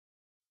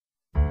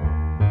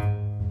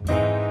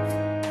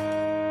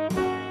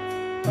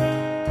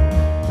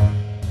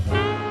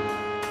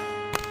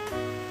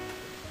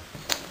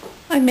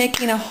I'm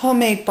making a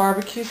homemade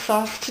barbecue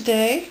sauce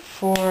today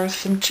for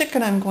some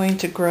chicken I'm going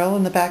to grill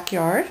in the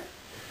backyard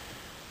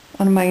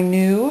on my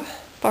new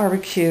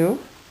barbecue.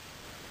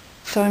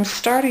 So I'm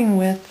starting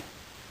with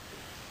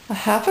a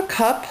half a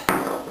cup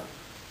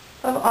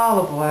of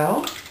olive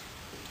oil,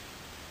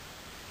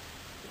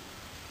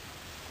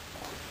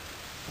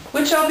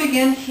 which I'll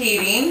begin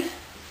heating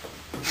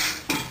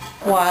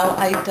while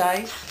I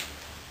dice.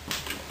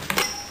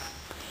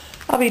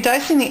 I'll be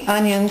dicing the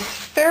onions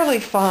fairly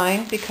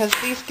fine because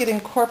these get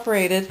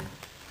incorporated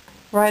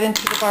right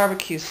into the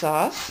barbecue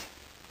sauce.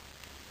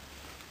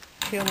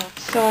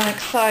 So I'm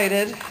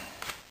excited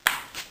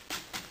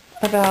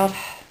about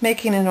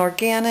making an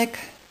organic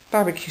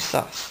barbecue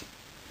sauce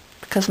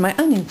because my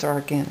onions are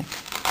organic.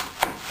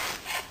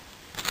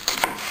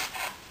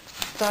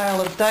 Style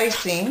of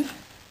dicing,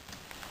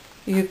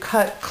 you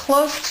cut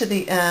close to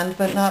the end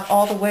but not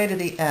all the way to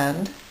the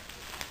end,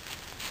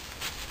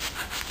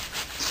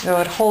 so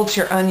it holds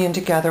your onion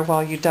together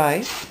while you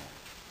dice.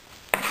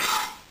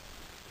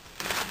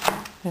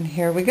 And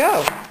here we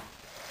go.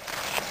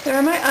 There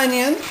are my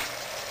onions,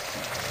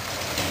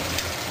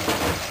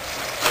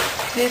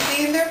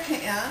 busy in their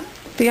pan.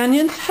 The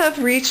onions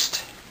have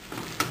reached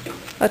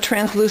a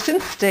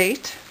translucent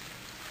state.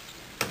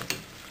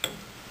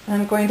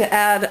 I'm going to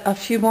add a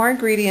few more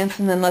ingredients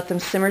and then let them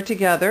simmer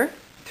together.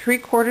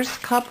 3/4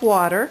 cup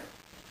water,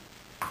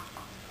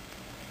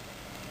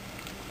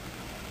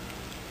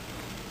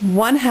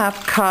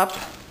 1/2 cup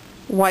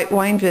white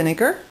wine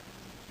vinegar.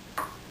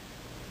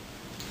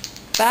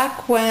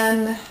 Back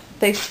when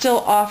they still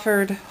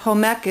offered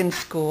home ec in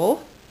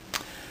school,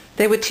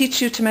 they would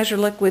teach you to measure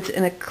liquids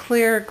in a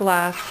clear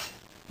glass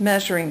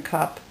measuring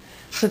cup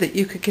so that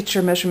you could get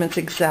your measurements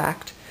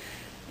exact.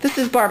 This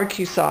is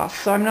barbecue sauce,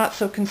 so I'm not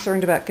so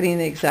concerned about getting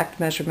the exact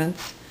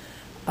measurements.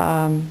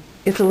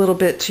 It's a little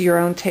bit to your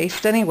own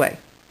taste anyway.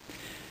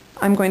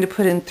 I'm going to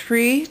put in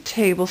 3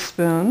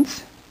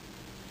 tablespoons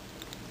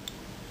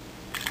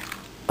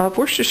of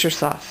Worcestershire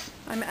sauce.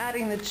 I'm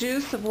adding the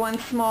juice of 1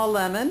 small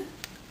lemon.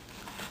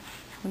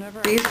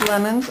 These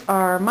lemons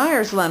are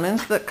Myers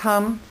lemons that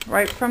come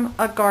right from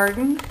a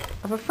garden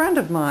of a friend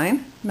of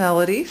mine,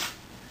 Melody's.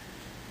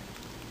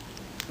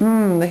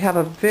 They have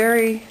a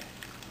very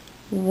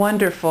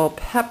wonderful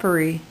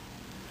peppery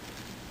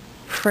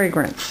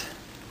fragrance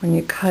when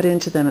you cut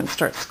into them and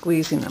start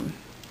squeezing them.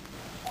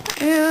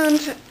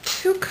 And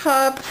 2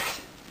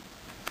 cups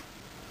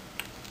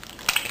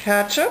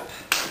ketchup.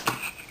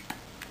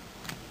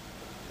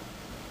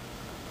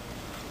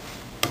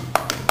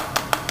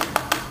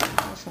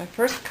 That's my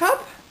first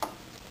cup.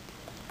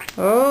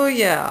 Oh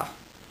yeah.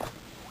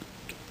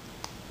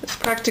 This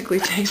practically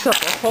takes up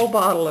a whole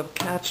bottle of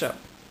ketchup.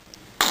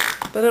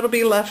 But it'll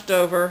be left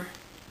over,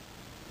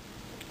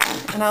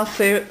 and I'll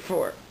save it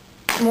for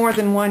more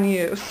than one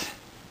use.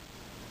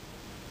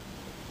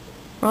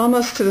 We're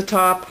almost to the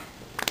top.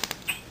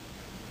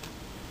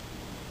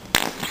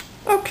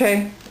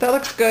 Okay, that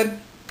looks good.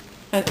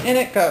 And in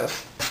it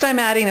goes. Next I'm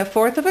adding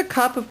 1/4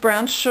 cup of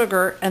brown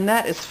sugar, and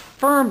that is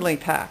firmly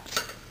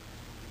packed.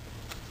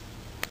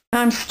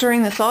 I'm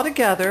stirring this all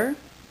together.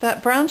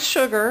 That brown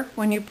sugar,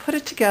 when you put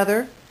it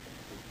together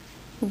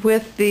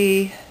with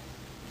the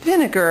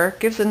vinegar,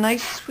 gives a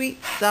nice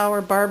sweet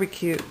sour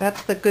barbecue.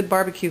 That's the good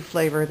barbecue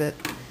flavor that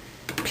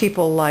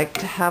people like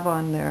to have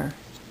on their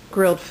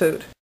grilled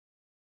food.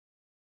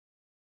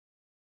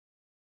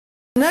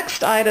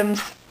 Next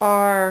items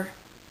are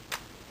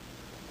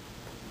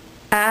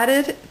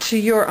added to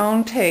your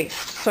own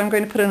taste. So I'm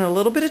going to put in a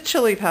little bit of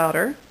chili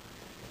powder.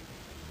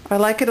 I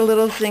like it a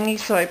little zingy,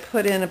 so I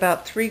put in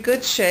about 3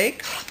 good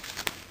shakes.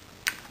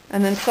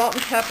 And then salt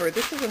and pepper.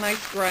 This is a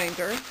nice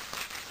grinder.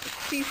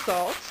 Sea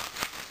salt.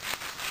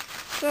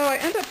 So I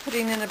end up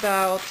putting in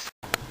about,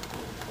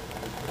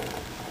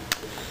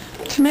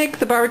 to make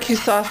the barbecue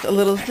sauce a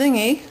little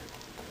zingy,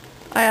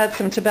 I add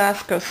some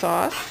Tabasco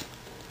sauce.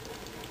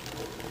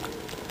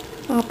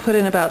 I'll put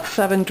in about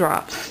 7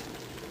 drops.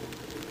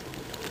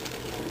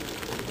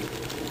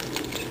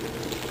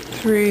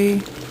 3,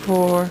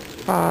 4,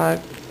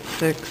 5,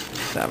 6,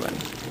 7.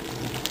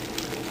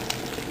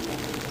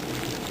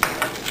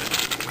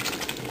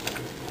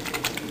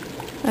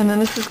 And then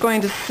this is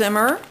going to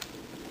simmer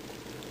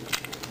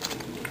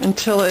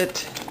until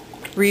it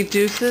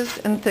reduces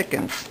and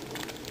thickens.